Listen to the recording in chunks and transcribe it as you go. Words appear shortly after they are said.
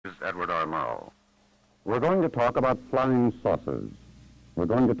Edward R. Murrow. We're going to talk about flying saucers. We're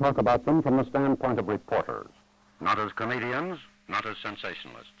going to talk about them from the standpoint of reporters, not as comedians, not as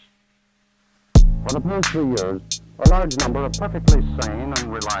sensationalists. For the past 3 years, a large number of perfectly sane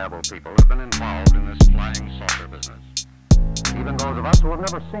and reliable people have been involved in this flying saucer business. Even those of us who have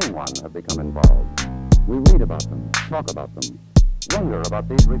never seen one have become involved. We read about them, talk about them, wonder about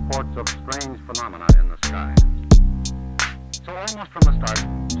these reports of strange phenomena in the sky. So almost from the start,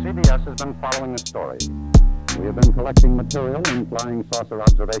 CBS has been following the story. We have been collecting material in flying saucer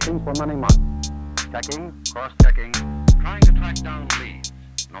observations for many months. Checking, cross-checking, trying to track down leads,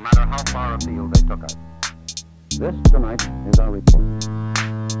 no matter how far afield they took us. This, tonight, is our report.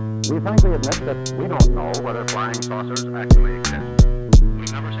 We frankly admit that we don't know whether flying saucers actually exist.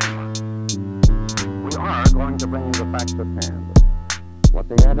 We've never seen one. We are going to bring you the facts at hand. What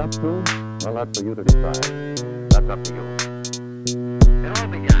they add up to, well, that's for you to decide. That's up to you. It all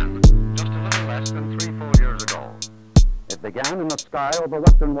began just a little less than 3 full years ago. It began in the sky over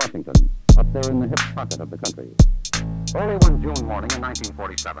western Washington, up there in the hip pocket of the country. Early one June morning in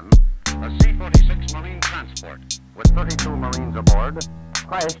 1947, a C-46 Marine transport with 32 Marines aboard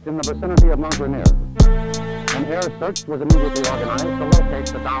crashed in the vicinity of Mount Rainier. An air search was immediately organized to locate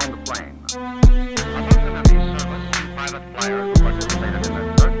the downed plane. Among the many service and private flyers who participated in this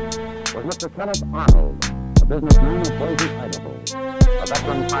search was Mr. Kenneth Arnold, a businessman of Boise, Idaho, a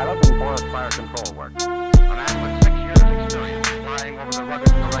veteran pilot in forest fire control work, a man with 6 years' experience flying over the rugged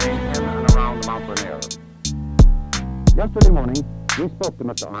terrain in and around Mount Rainier. Yesterday morning, we spoke to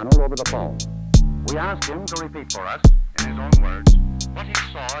Mr. Arnold over the phone. We asked him to repeat for us, in his own words, what he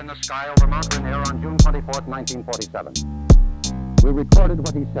saw in the sky over Mount Rainier on June 24, 1947. We recorded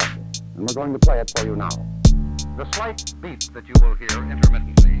what he said, and we're going to play it for you now. The slight beep that you will hear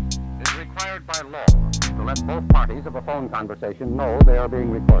intermittently is required by law to let both parties of a phone conversation know they are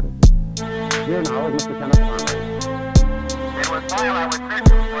being recorded. Here now is Mr. Kenneth Arnold. It was while I was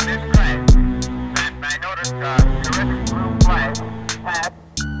searching for this crash that I noticed a terrific blue flag past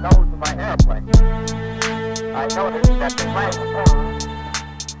the nose of my airplane. I noticed that the flag came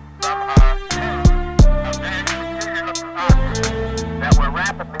from a very peculiar-looking objects that were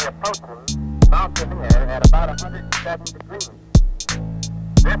rapidly approaching Mount Rainier at about 107 degrees.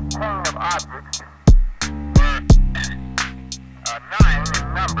 This chain of objects were 9 in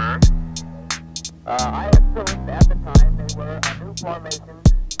number. I assumed at the time they were a new formation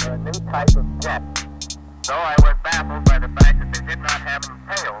or a new type of jet, though I was baffled by the fact that they did not have any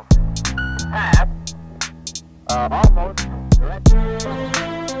tails. Passed almost directly,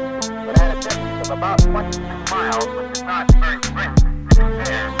 but at a distance of about 22 miles, which is not very great to be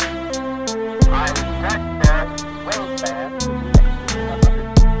there. I checked their wingspan to be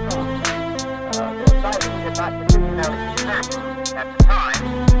the sighting did not particularly certain at the time,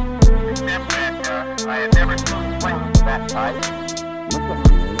 except that I had never seen planes of that type. Mr.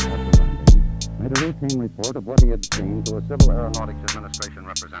 Arnold, after landing, made a routine report of what he had seen to a Civil Aeronautics Administration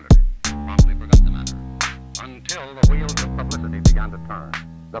representative. Promptly forgot the matter, until the wheels of publicity began to turn.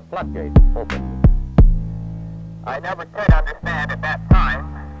 The floodgates opened. I never could understand at that time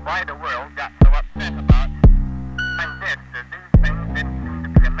why the world got so upset about this. These things didn't seem to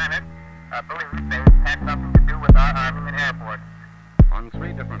be a menace. I believe they had something to do with our Army and Air Force. On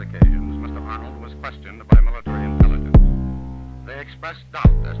 3 different occasions, Mr. Arnold was questioned by military intelligence. They expressed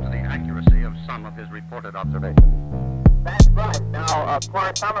doubt as to the accuracy of some of his reported observations. That's right. Now, of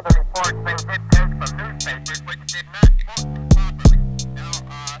course, some of the reports they did take from newspapers which did not quote them properly. Now,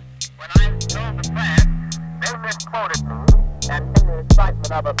 when I told the press, they misquoted me, and in the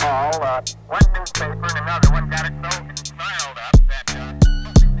excitement of it all, one newspaper and another one got it so riled up that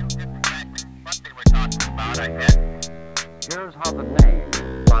nobody knew just exactly what they were talking about, I guess. Here's how the name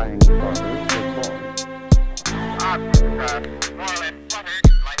Flying Saucers was born. Objects more or less fluttered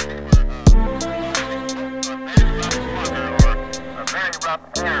like they were a very rough water or a very rough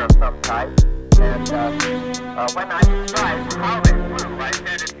air of some type. And when I described how they flew, I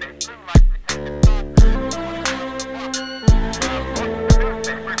said it, they flew like we take a saucer and the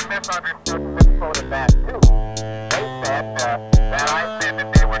newspapers misunderstood and misquoted that too. They said that I said that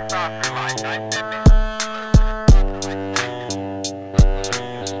they were saucer-like. I said they were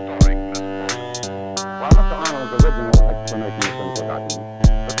Historic misquote. While Mr. Arnold's original explanation has been forgotten,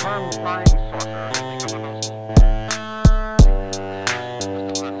 the term flying saucer has become a household word. Mr.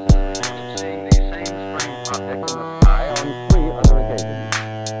 Arnold reported seeing these same strange objects in the sky on 3 other occasions.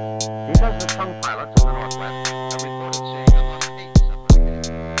 He says that some pilots in the Northwest have reported seeing them on 8 separate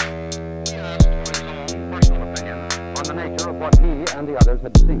occasions. We asked for his own personal opinion on the nature of what he and the others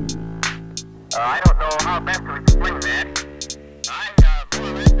had seen. I don't know how best to explain that. I more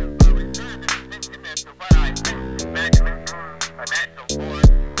or less have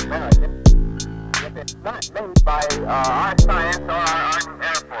our science or our Army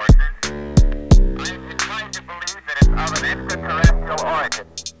Air Forces, I'm inclined to believe that it's of an extraterrestrial origin.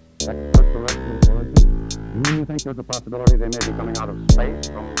 Extraterrestrial origin? Do you think there's a possibility they may be coming out of space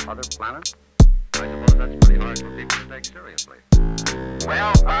from other planets? I suppose that's pretty hard for people to take seriously.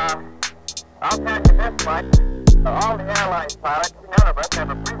 Well, I'll tell you this much. All the airline pilots, none of us have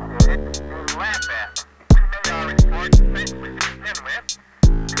appreciated being laughed at. We made our report essentially to begin with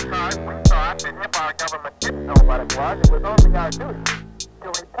because we thought that if our government didn't know what it was only our duty to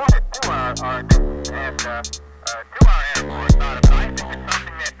report it to our nation and to our Air Force out of it. I think it's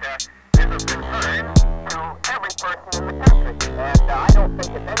something that is of concern to every person in the country. And I don't think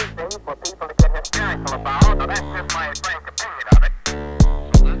it's anything for people to get hysterical about. So that's just my frank opinion of it.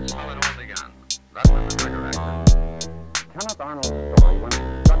 So that's how it all began. That was the trigger action. Kenneth Arnold's story when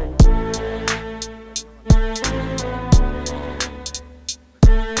studying...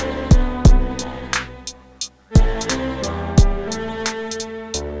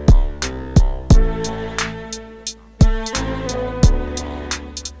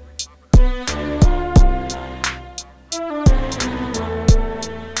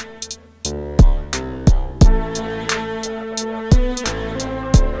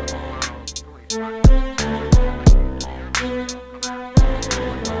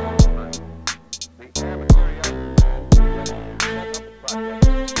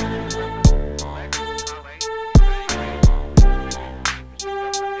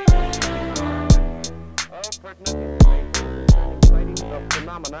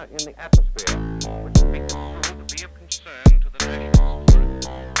 Phenomena in the atmosphere, which we conclude to be of concern to the national security.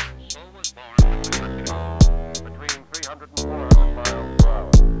 So was born between 300 and 400 miles per hour.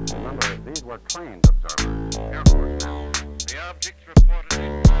 Remember, these were trained observers, Air Force men. The objects reportedly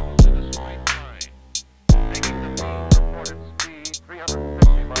travels at a straight line, making the mean reported speed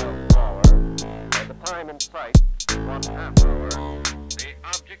 350 miles per hour, and the time in sight 1/2 hour. The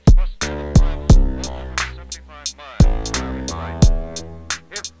objects must have traveled 175 miles per hour.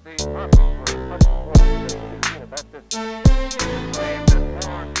 If the objects were such forces as we seen at that distance, we claim that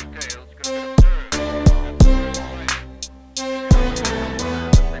more details could be observed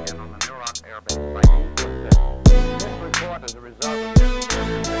Opinion on the Muroc Air Base sighting was this. This report is a result of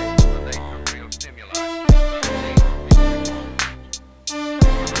the nature of real stimuli.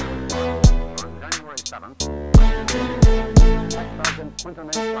 On January 7th, Sergeant Quinton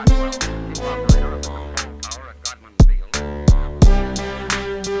A. Blackwell, chief operator of the control tower at Godman Field,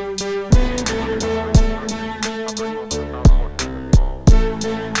 hovering over the south portion of the field.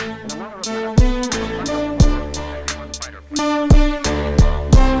 In a matter of minutes, a fighter plane leader of the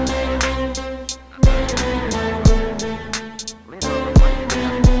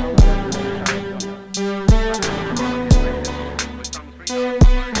fighting with some 3,000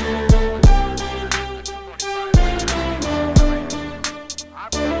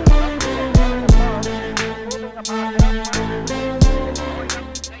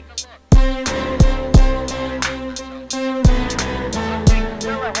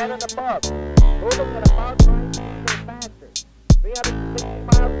 above, moving at about 9 feet faster, 360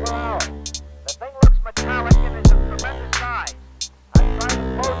 miles per hour. The thing looks metallic and is of tremendous size. I'm trying to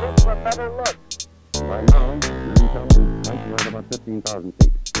close in for a better look. By now, intelligence flights were at about 15,000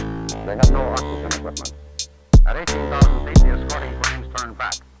 feet. They had no oxygen equipment. At 18,000 feet, the escorting planes turned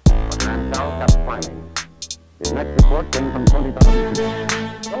back, but Mantell kept climbing. His next report came from 20,000 feet.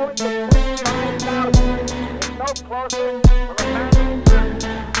 Going to 25,000. It's no closer to the landing surface.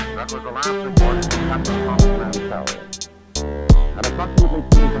 That was the last report from Captain Thomas Mantell. At approximately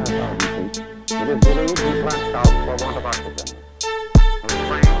 25,000 feet, it is believed he blacked out for want of oxygen. His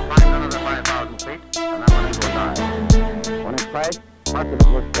plane climbed another 5,000 feet and then went into a dive. When it crashed, parts of it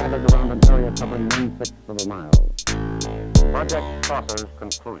were scattered around an area covering 1/6 of a mile. Project Saucer's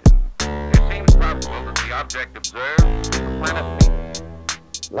conclusion. It seems probable that the object observed is the planet Venus.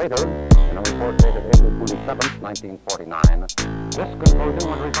 Later, in a report dated April 27, 1949, this conclusion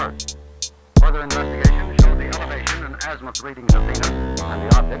was reversed. Further investigation showed the elevation and azimuth readings of Venus, and the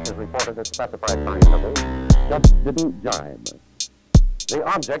object is reported at specified time intervals, just didn't jibe. The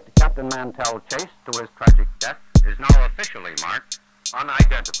object Captain Mantell chased to his tragic death Is now officially marked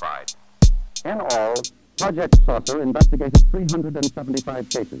unidentified. In all, Project Saucer investigated 375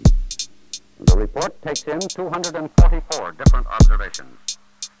 cases. The report takes in 244 different observations.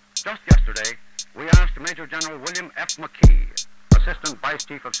 Just yesterday, we asked Major General William F. McKee, Assistant Vice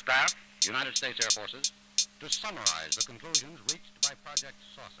Chief of Staff, United States Air Forces, to summarize the conclusions reached by Project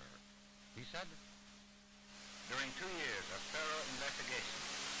Saucer. He said, During 2 years of thorough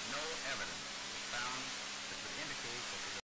investigation,